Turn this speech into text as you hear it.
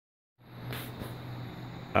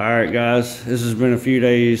Alright guys, this has been a few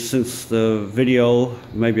days since the video,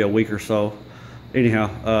 maybe a week or so. Anyhow,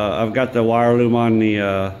 I've got the wire loom on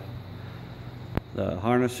the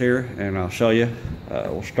harness here, and I'll show you.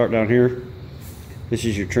 We'll start down here. This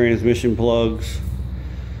is your transmission plugs.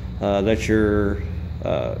 That's your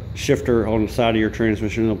shifter on the side of your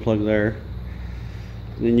transmission, the plug there.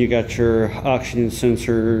 Then you got your oxygen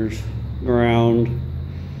sensors, ground.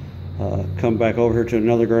 Come back over here to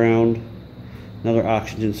another ground. Another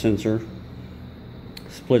oxygen sensor.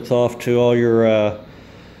 Splits off to all your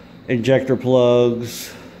injector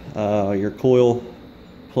plugs, your coil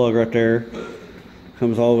plug right there.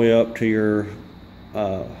 Comes all the way up to your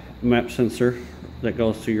map sensor that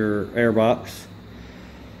goes to your air box.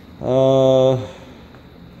 I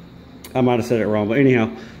might have said it wrong, but anyhow,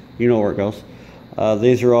 you know where it goes.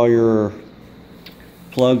 These are all your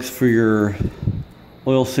plugs for your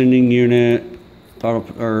oil sending unit,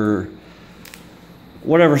 or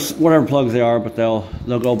whatever plugs they are, but they'll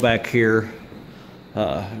go back here.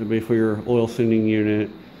 It'll be for your oil sending unit.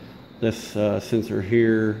 This sensor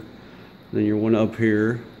here, then your one up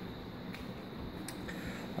here.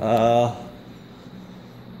 It'll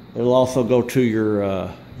also go to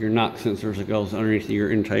your knock sensors that goes underneath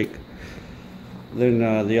your intake. Then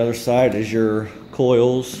the other side is your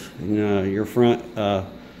coils and your front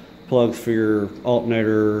plugs for your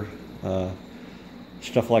alternator,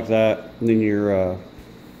 stuff like that. And then your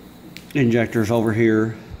injectors over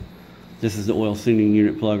here. This is the oil sending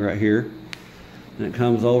unit plug right here. And it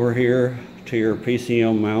comes over here to your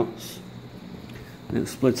PCM mounts. And it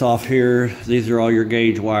splits off here. These are all your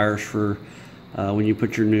gauge wires for when you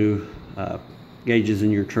put your new gauges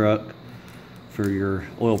in your truck for your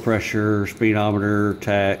oil pressure, speedometer,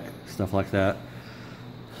 tach, stuff like that.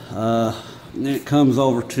 And then it comes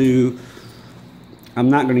over to, I'm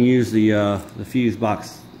not going to use the fuse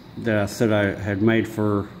box that I said I had made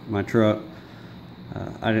for my truck.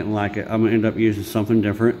 I didn't like it. I'm going to end up using something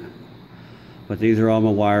different. But these are all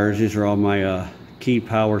my wires. These are all my key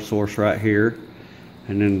power source right here.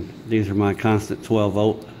 And then these are my constant 12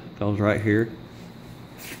 volt. Goes right here.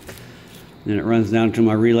 Then it runs down to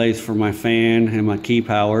my relays for my fan and my key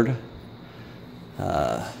powered.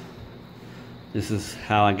 This is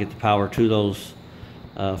how I get the power to those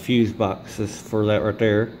fuse boxes for that right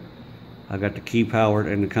there. I got the key powered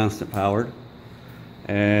and the constant powered.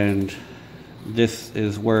 And this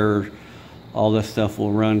is where all this stuff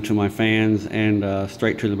will run to my fans and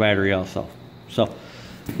straight to the battery also. So,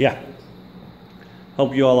 yeah.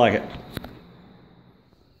 Hope you all like it.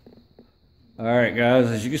 Alright guys,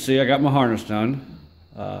 as you can see, I got my harness done.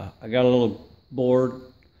 I got a little board,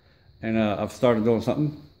 and I've started doing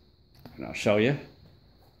something, and I'll show you.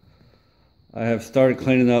 I have started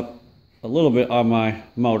cleaning up a little bit on my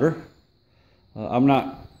motor. I'm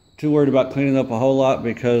not too worried about cleaning up a whole lot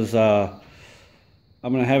because I'm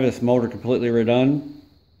going to have this motor completely redone.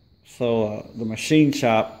 So the machine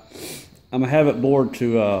shop, I'm going to have it bored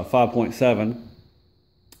to 5.7.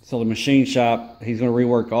 So the machine shop, he's going to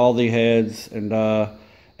rework all the heads and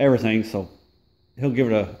everything. So he'll give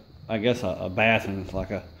it I guess a bath, and it's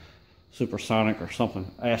like a supersonic or something,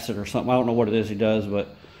 acid or something. I don't know what it is he does,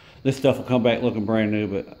 but this stuff will come back looking brand new.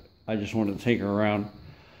 But I just wanted to take her around.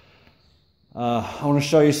 I want to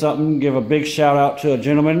show you something. Give a big shout out to a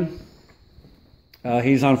gentleman.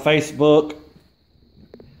 He's on Facebook.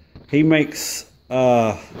 He makes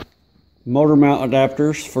motor mount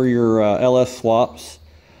adapters for your LS swaps.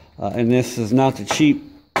 And this is not the cheap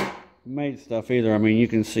made stuff either. I mean, you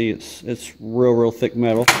can see it's real thick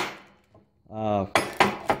metal. The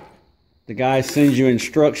guy sends you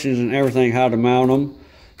instructions and everything how to mount them.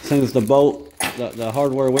 Sends the bolt, the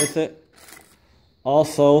hardware with it.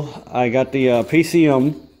 Also, I got the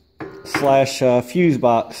PCM / fuse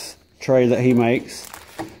box tray that he makes.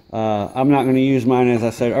 I'm not going to use mine, as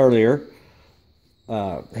I said earlier.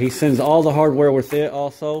 He sends all the hardware with it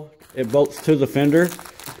also. It bolts to the fender.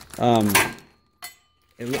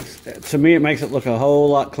 It looks, to me, it makes it look a whole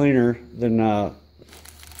lot cleaner than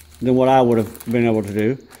what I would have been able to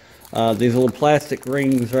do. These little plastic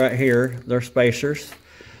rings right here, they're spacers.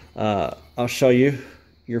 I'll show you.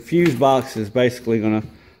 Your fuse box is basically going to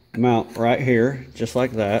mount right here, just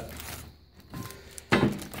like that.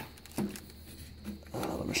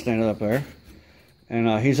 Let me stand it up there.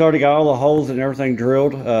 And he's already got all the holes and everything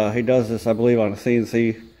drilled. He does this, I believe, on a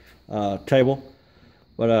CNC table.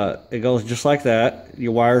 But it goes just like that.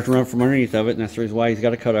 Your wires run from underneath of it, and that's the reason why he's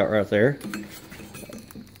got a cutout right there.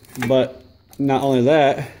 But not only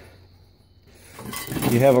that,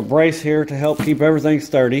 you have a brace here to help keep everything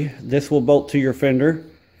sturdy. This will bolt to your fender.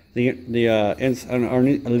 Under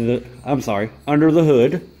the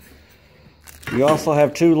hood. You also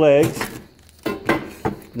have two legs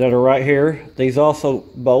that are right here. These also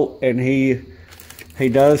bolt, and he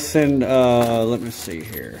does send, let me see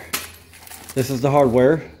here. This is the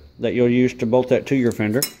hardware that you'll use to bolt that to your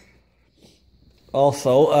fender.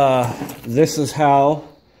 Also, this is how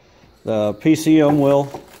the PCM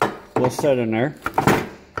will sit in there.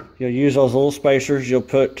 You'll use those little spacers you'll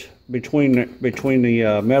put between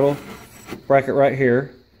the metal bracket right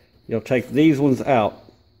here. You'll take these ones out,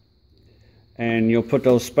 and you'll put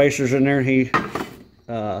those spacers in there. He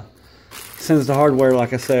sends the hardware,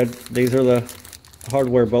 like I said. These are the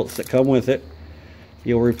hardware bolts that come with it.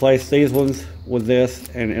 You'll replace these ones with this,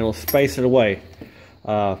 and it'll space it away.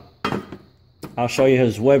 I'll show you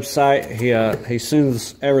his website. He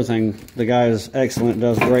sends everything. The guy is excellent,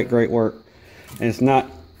 does great work. And it's not,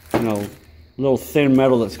 you know, little thin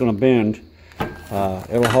metal that's going to bend.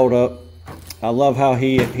 It'll hold up. I love how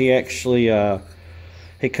he actually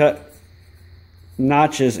he cut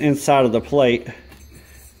notches inside of the plate,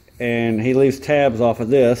 and he leaves tabs off of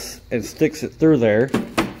this and sticks it through there,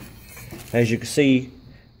 as you can see,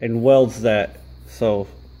 and welds that. So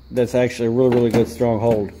that's actually a really good strong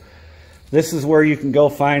hold. This is where you can go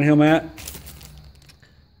find him at.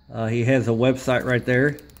 He has a website right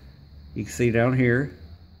there. You can see down here.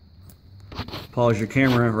 Pause your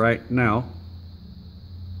camera right now.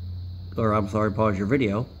 Or I'm sorry, pause your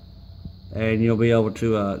video. And you'll be able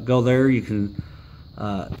to go there. You can,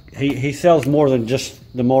 he sells more than just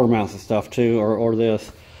the motor mounts and stuff too, or this.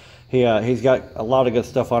 He's got a lot of good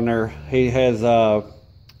stuff on there. He has a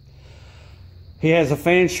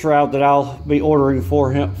fan shroud that I'll be ordering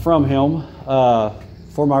from him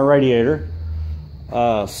for my radiator.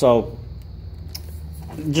 So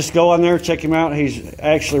just go on there, check him out. He's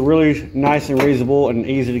actually really nice and reasonable and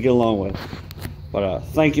easy to get along with. But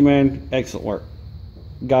thank you, man. Excellent work.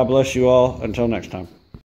 God bless you all. Until next time.